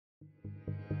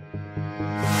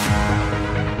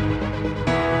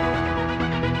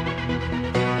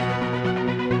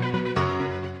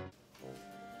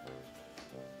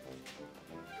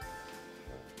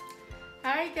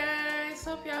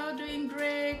all doing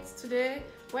great today?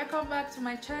 Welcome back to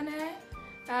my channel.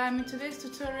 In today's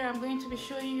tutorial I'm going to be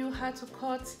showing you how to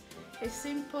cut a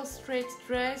simple straight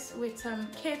dress with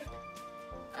cape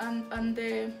on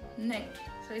the neck.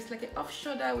 So it's like an off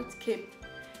shoulder with cape.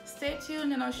 Stay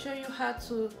tuned and I'll show you how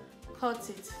to cut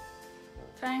it.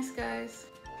 Thanks guys.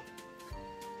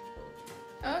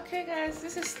 Okay guys,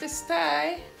 this is the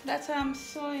style that I'm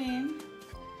sewing.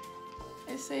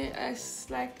 It's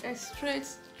like a straight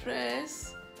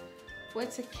dress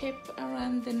with a cape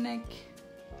around the neck.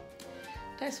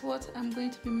 That's what I'm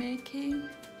going to be making.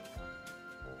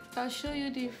 I'll show you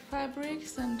the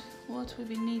fabrics and what we'll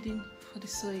be needing for the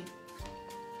sewing.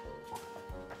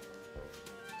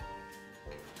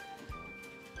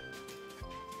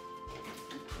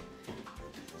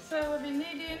 So we'll be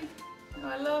needing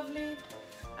our lovely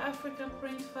African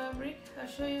print fabric. I'll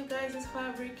show you guys this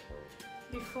fabric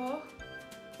before.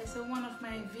 It's in one of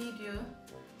my videos.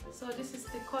 So this is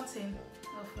the cutting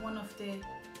of one of the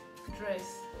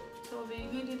dress. So we'll be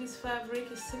needing this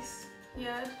fabric, is 6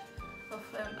 yards of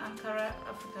Ankara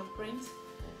African print,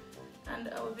 and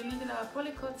I will be needing our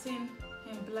poly cotton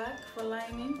in black for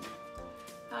lining,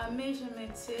 our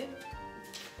measurement tape,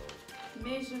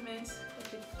 measurement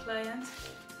of the client,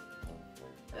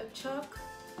 a chalk,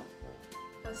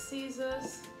 our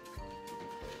scissors,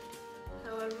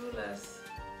 our rulers.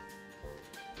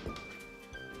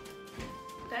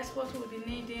 That's what we'll be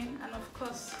needing, and of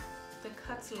course the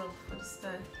catalog for the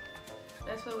style.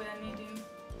 That's what we are needing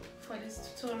for this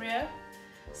tutorial.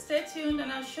 Stay tuned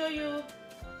and I'll show you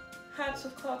how to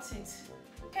cut it.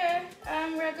 Okay,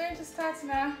 we are going to start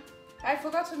now. I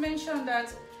forgot to mention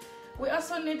that we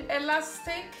also need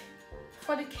elastic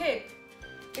for the cape,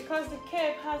 because the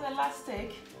cape has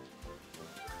elastic.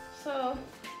 So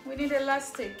we need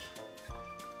elastic.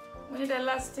 We need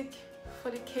elastic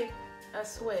for the cape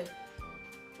as well.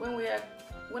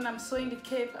 When I'm sewing the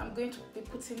cape, I'm going to be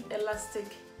putting elastic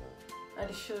at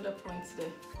the shoulder point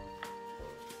there.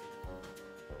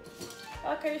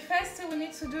 Okay, the first thing we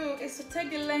need to do is to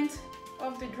take the length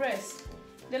of the dress.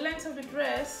 The length of the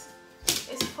dress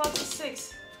is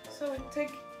 46. So we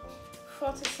take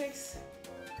 46,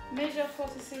 measure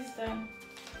 46 down.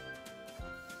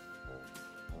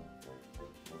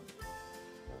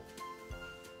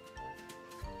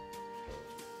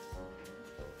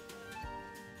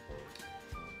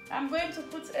 I'm going to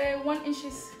put a 1 inch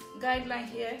guideline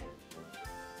here.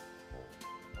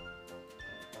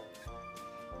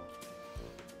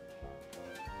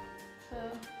 So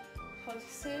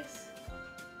 46,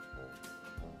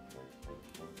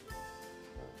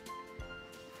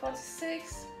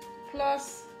 46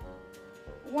 plus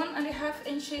 1.5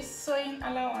 inches sewing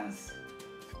allowance.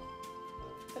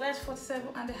 So that's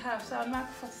 47.5. So I'll mark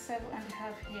 47.5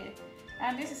 here.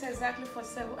 And this is exactly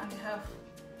 47.5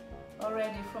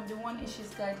 already from the 1 inch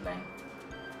guideline.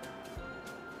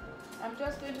 I'm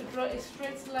just going to draw a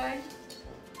straight line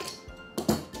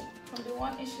from the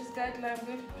 1 inch guideline. I'm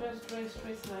going to just draw a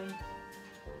straight line.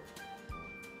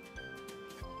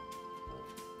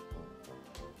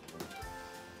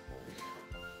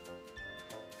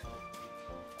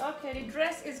 Okay, the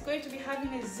dress is going to be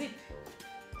having a zip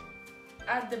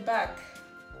at the back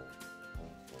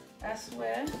as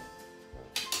well.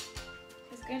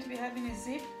 It's going to be having a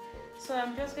zip. So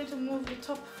I'm just going to move the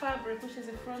top fabric, which is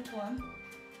the front one,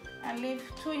 and leave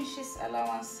 2 inches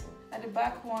allowance at the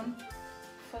back one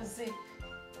for zip.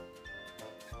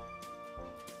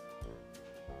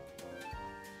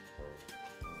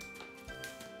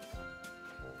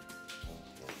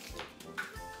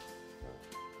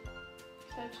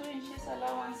 So 2 inches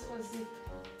allowance for zip.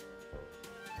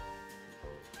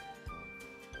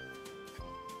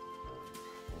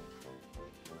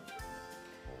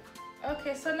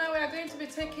 Okay, so now we are going to be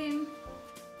taking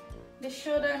the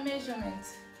shoulder measurement.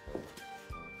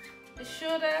 The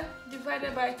shoulder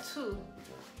divided by 2.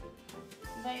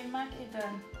 Then you mark it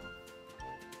down.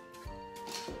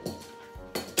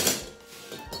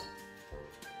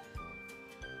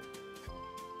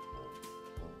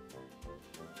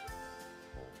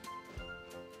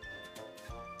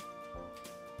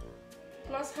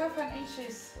 Plus 1/2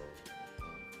 inches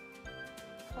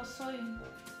for sewing.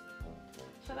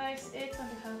 So that is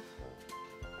 8.5.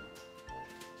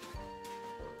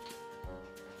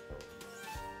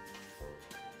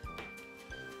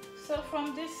 So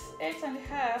from this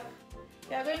 8.5,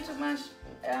 you are going to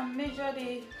measure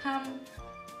the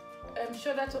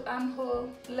shoulder to armhole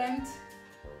length.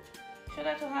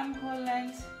 Shoulder to armhole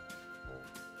length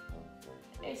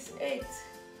is 8.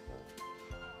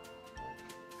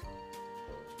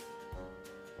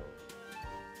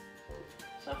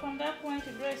 So from that point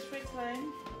you draw a straight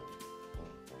line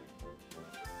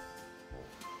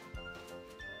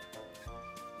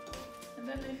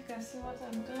don't know if you can see what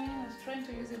I'm doing. I was trying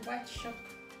to use a white chalk.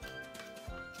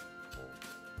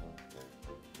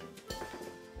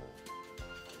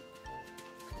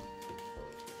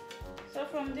 So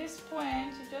from this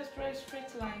point, you just draw a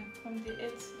straight line from the 8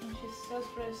 inches. Just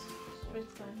draw a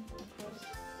straight line across.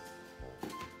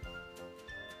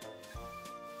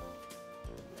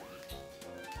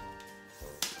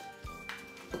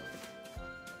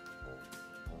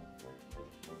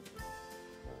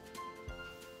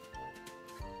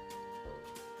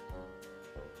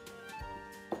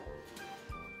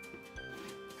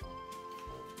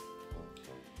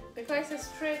 Because it's a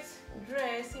straight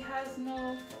dress, it has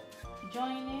no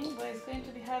joining, but it's going to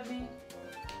be having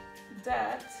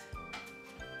that,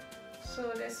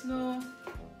 so there's no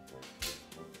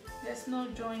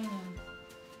joining.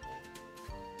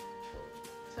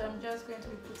 So I'm just going to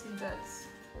be putting that.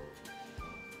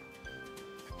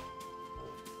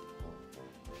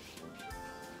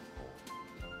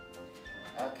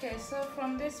 Okay, so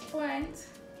from this point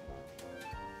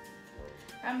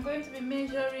I'm going to be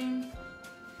measuring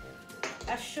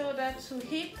a shoulder to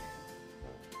hip.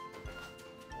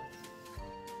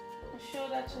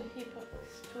 Shoulder to hip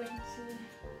is 20.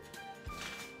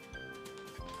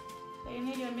 So you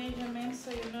need your measurements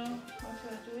so you know what you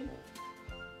are doing.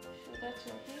 Shoulder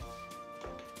to hip.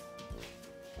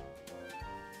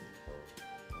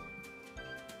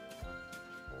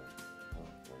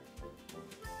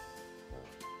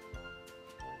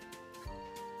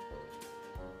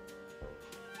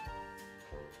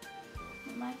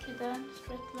 Mark it down,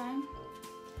 straight line.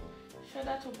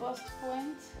 Shoulder to bust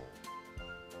point.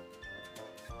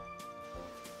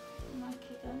 Mark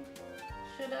it down.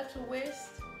 Shoulder to waist.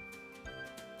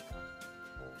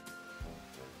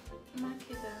 Mark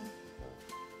it down.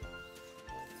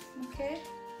 Okay.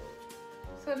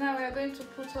 So now we are going to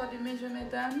put all the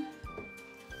measurement down.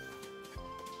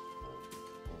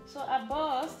 So a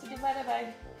bust divided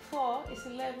by 4 is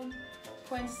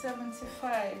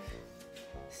 11.75.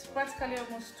 It's practically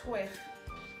almost 12.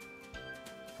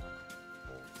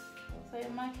 So you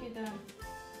mark it down.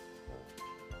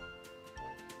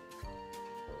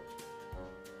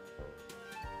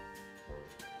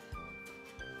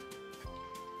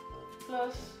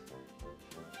 Plus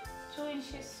 2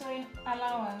 inches sewing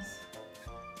allowance.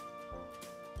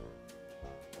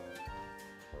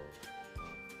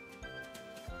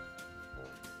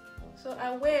 So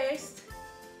a waist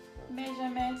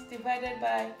measurement divided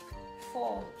by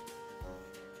 4,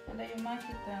 and then you mark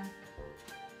it down.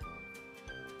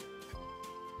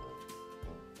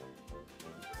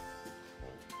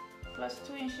 Plus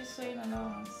 2 inches sewing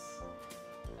allowance.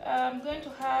 I'm going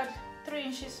to add 3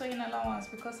 inches sewing allowance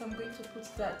because I'm going to put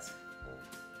that.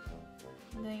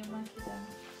 And then you mark it down.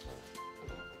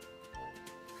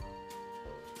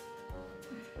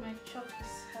 My chalk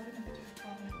is having a bit of a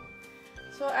problem.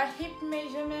 So a hip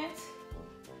measurement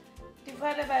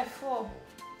divided by 4.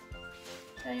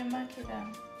 Then you mark it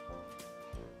down.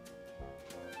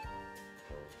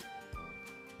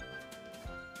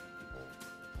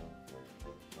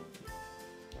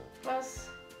 Plus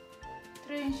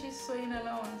 3 inches sewing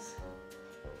allowance.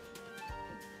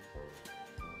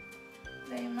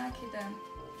 Then you mark it down.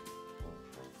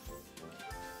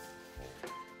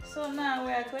 So now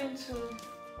we are going to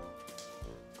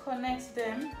connect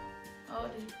them, all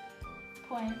the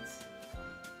points.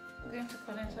 We're going to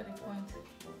connect all the points.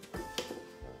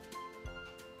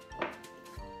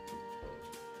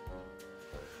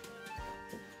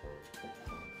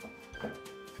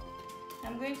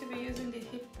 I'm going to be using the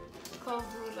hip curve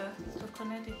ruler to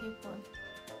connect the hip one.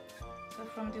 So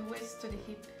from the waist to the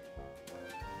hip.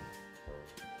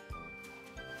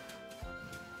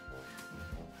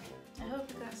 I hope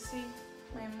you can see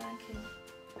my marking.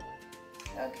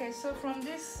 Okay, so from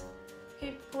this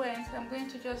hip point, I'm going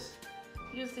to just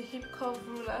use the hip curve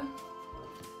ruler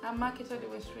and mark it all the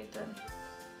way straight down.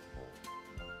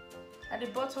 At the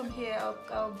bottom here,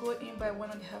 I'll go in by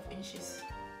 1.5 inches.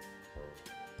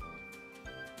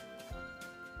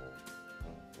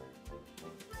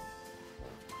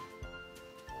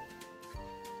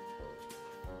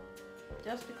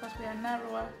 Just because we are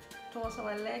narrower towards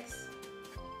our legs,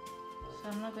 so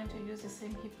I'm not going to use the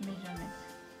same hip measurement.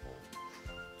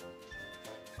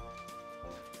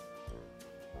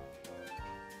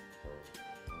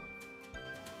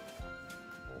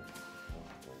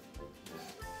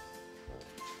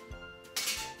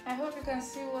 I hope you can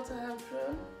see what I have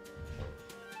drawn.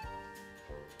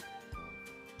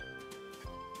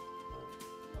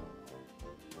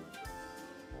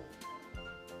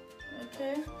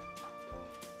 Okay,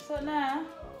 so now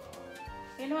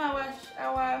you know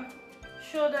our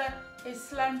shoulder is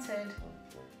slanted,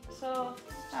 So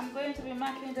I'm going to be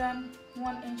marking down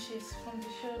 1 inch from the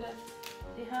shoulder,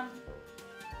 the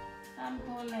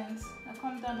armhole length. I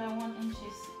come down by 1 inch.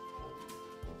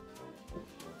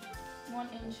 1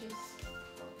 inch.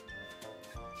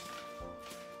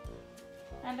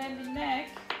 And then the neck,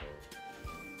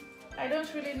 I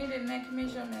don't really need a neck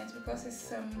measurement because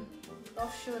it's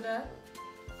off shoulder,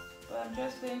 but I'm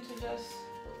just going to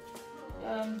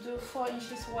do 4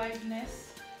 inches wideness.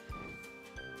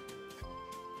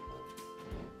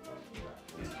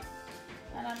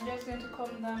 And I'm just going to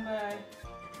come down by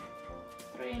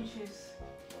 3 inches.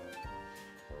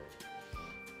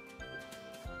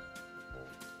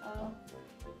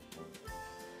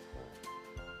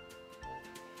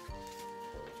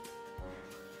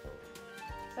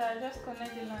 So I just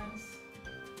connect the lines.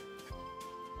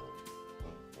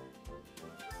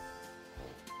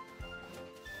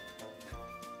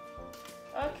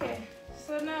 Okay,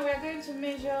 so now we're going to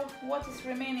measure what is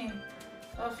remaining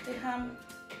of the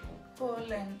armhole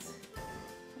length,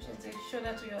 which is the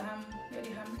shoulder to your arm, where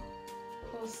the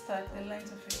armhole start, the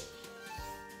length of it.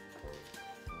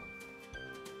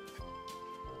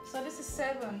 So this is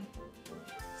 7.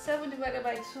 7 divided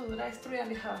by 2, that's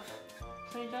 3.5.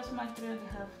 So you just mark 3.5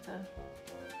 there.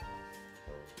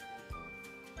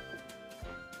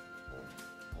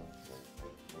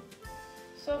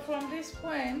 So from this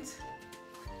point,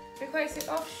 because it's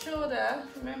off shoulder,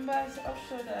 remember it's off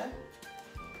shoulder,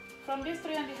 from this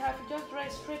 3.5, you just draw a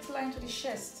straight line to the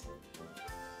chest.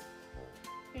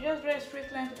 You just draw a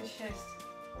straight line to the chest.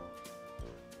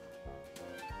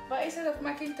 But instead of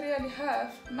marking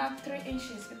 3.5, mark 3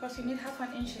 inches because you need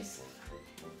 1/2 inch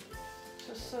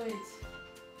to sew it.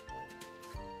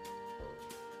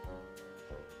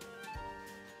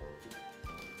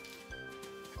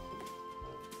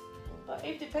 But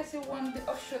if the person wants the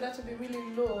off shoulder to be really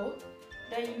low,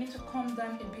 then you need to come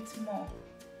down a bit more.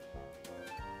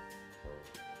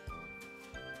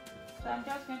 So I'm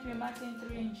just going to be marking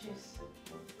 3 inches.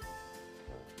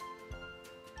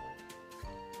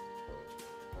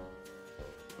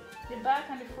 The back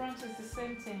and the front is the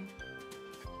same thing.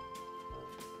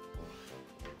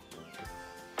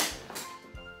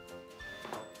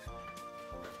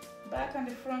 Back and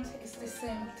the front is the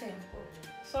same thing.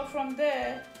 So from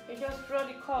there, you just draw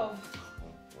the curve.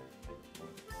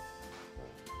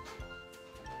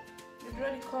 You draw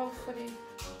the curve for the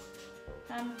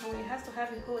armhole. It has to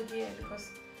have a hole here because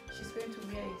she's going to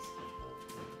wear it.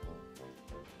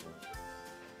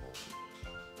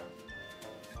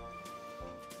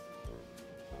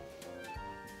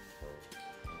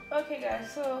 Okay guys,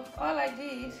 so all I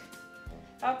did,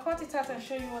 I'll cut it out and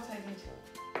show you what I did.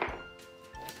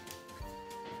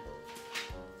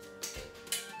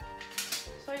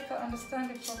 So you can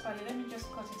understand it properly, let me just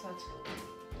cut it out.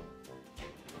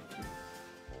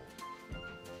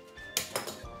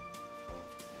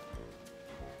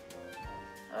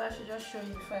 Or I should just show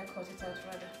you before I cut it out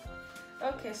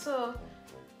rather. Okay, so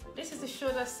this is the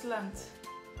shoulder slant.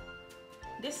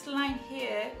 This line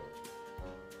here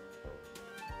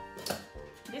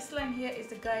is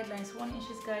the guidelines, 1 inch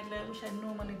guideline, which I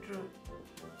normally drew.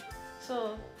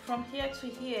 So from here to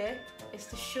here is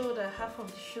the shoulder, half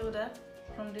of the shoulder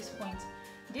from this point.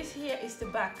 This here is the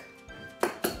back.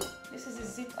 This is the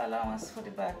zip allowance for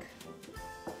the back.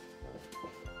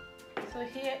 So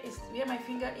here is where my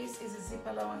finger is the zip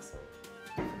allowance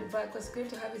for the back, because it's going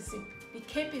to have a zip. The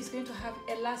cape is going to have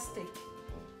elastic.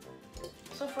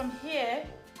 So from here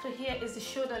to here is the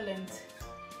shoulder length.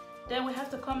 Then we have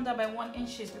to come down by 1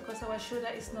 inch because our shoulder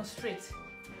is not straight.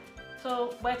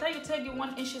 So by the time you take the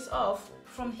 1 inch off,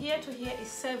 from here to here is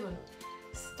 7.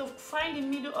 To find the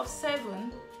middle of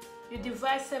 7, you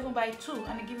divide 7 by 2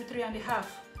 and it gives you 3.5.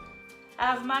 I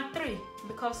have marked 3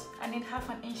 because I need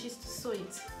 1/2 inch to sew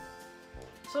it.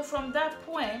 So from that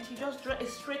point, you just draw a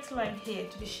straight line here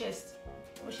to the chest,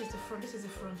 which is the front. This is the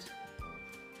front.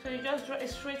 So you just draw a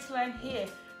straight line here.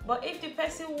 But if the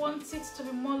person wants it to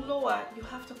be more lower, you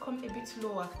have to come a bit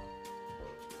lower.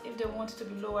 If they want it to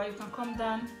be lower, you can come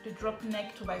down the drop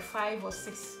neck to by 5 or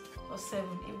 6 or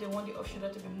 7 if they want the off shoulder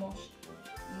to be more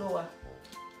lower.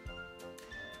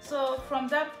 So from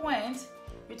that point,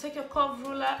 you take your curve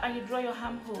ruler and you draw your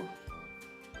armhole,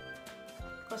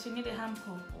 because you need a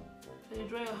armhole. So you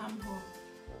draw your armhole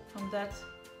from that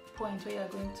point where you are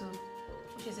going to,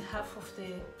 which is half of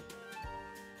the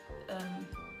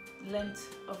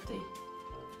length of the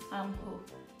armhole,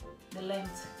 the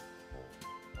length.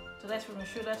 So that's from your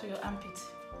shoulder to your armpit.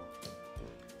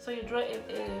 So you draw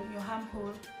your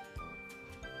armhole.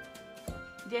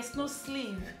 There's no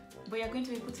sleeve, but you're going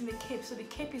to be putting the cape. So the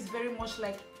cape is very much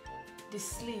like the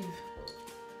sleeve.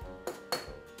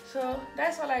 So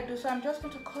that's all I do. So I'm just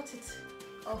going to cut it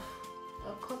off.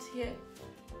 I'll cut here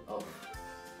off,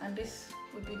 and this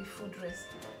will be the full dress.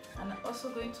 And I'm also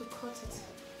going to cut it.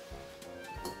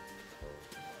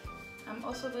 I'm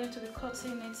also going to be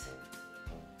cutting it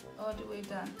all the way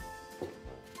down.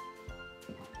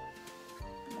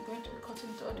 I'm going to be cutting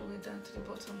it all the way down to the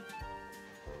bottom.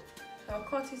 So I'll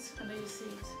cut it and then you see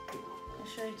it. I'll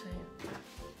show it to you.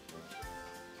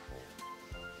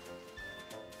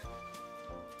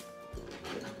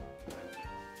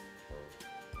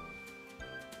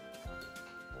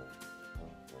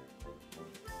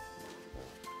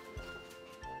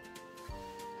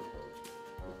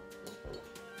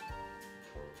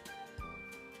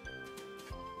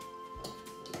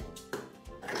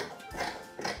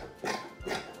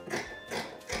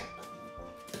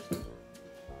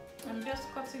 I'm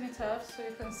just cutting it out so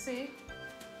you can see.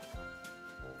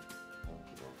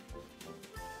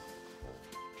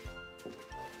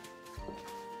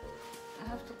 I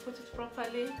have to put it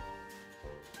properly so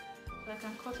I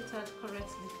can cut it out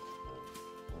correctly.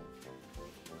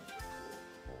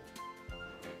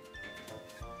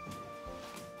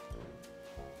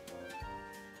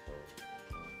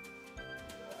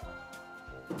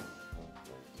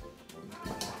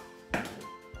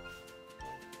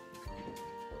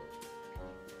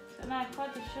 Now I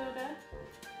cut the shoulder.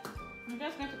 I'm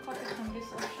just going to cut it from this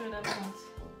shoulder front.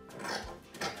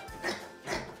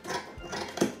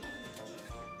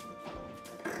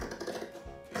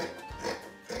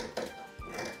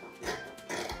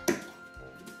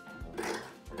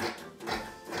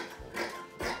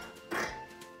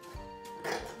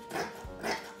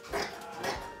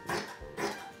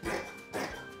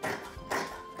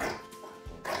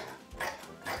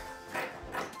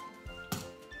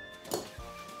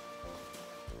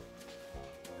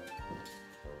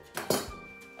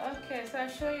 Okay, so I'll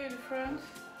show you the front.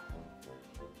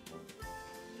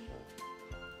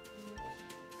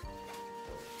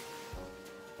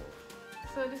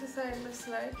 So this is how it looks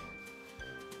like.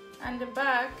 And the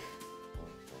back,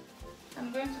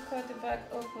 I'm going to cut the back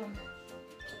open.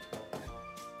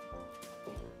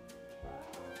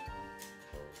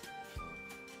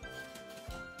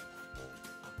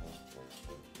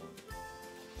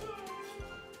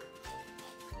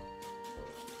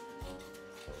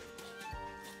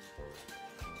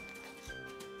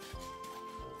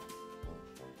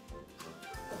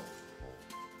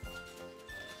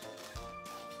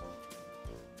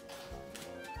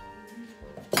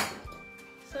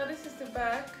 So this is the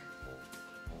back.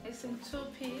 It's in 2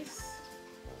 pieces.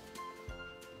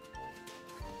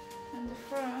 And the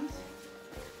front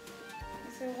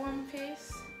is a 1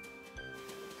 piece.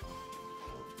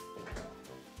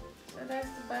 So that's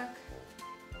the back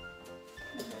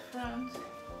and the front.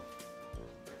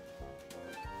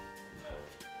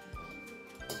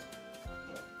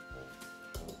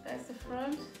 That's the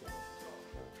front.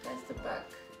 That's the back.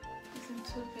 It's in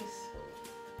 2 pieces.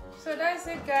 So that's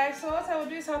it, guys. So what I will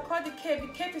do is I'll cut the cape. The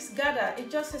cape is gathered.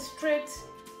 It's just a straight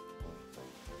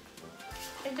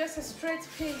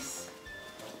piece.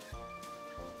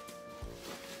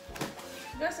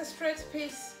 Just a straight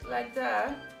piece like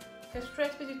that. A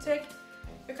straight piece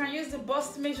you can use the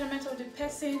bust measurement of the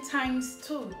person times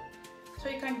 2. So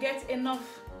you can get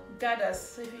enough gathers.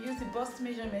 So if you use the bust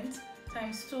measurement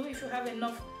times 2, if you have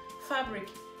enough fabric.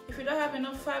 If you don't have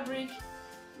enough fabric,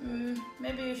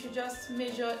 maybe you should just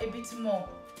measure a bit more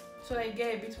so that you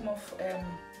get a bit more.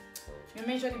 You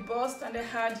measure the bust and they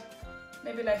had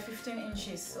maybe like 15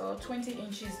 inches or 20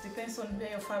 inches, depends on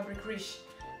where your fabric reach.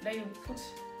 Then you put,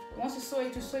 once you sew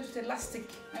it with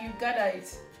elastic and you gather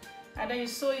it, and then you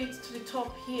sew it to the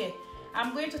top here.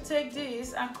 I'm going to take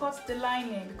this and cut the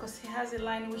lining because it has a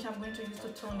lining which I'm going to use to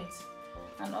turn it,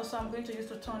 and also I'm going to use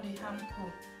to turn the hem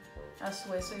hole as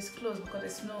well, so it's closed because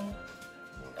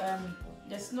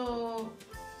there's no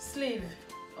sleeve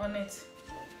on it.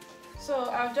 So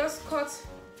I'll just cut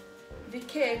the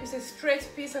cape. It's a straight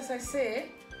piece, as I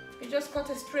say. You just cut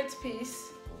a straight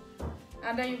piece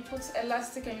and then you put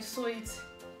elastic and you sew it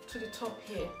to the top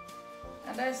here.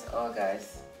 And that's all,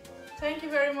 guys. Thank you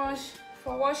very much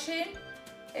for watching.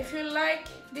 If you like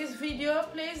this video,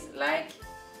 please like,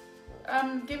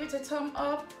 give it a thumb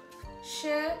up,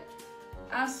 share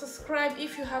and subscribe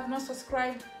if you have not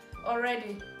subscribed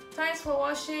already. Thanks for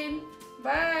watching.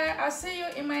 Bye. I'll see you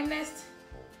in my next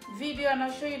video and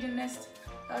I'll show you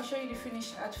the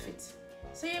finished outfit.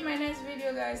 See you in my next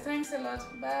video, guys. Thanks a lot.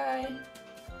 Bye.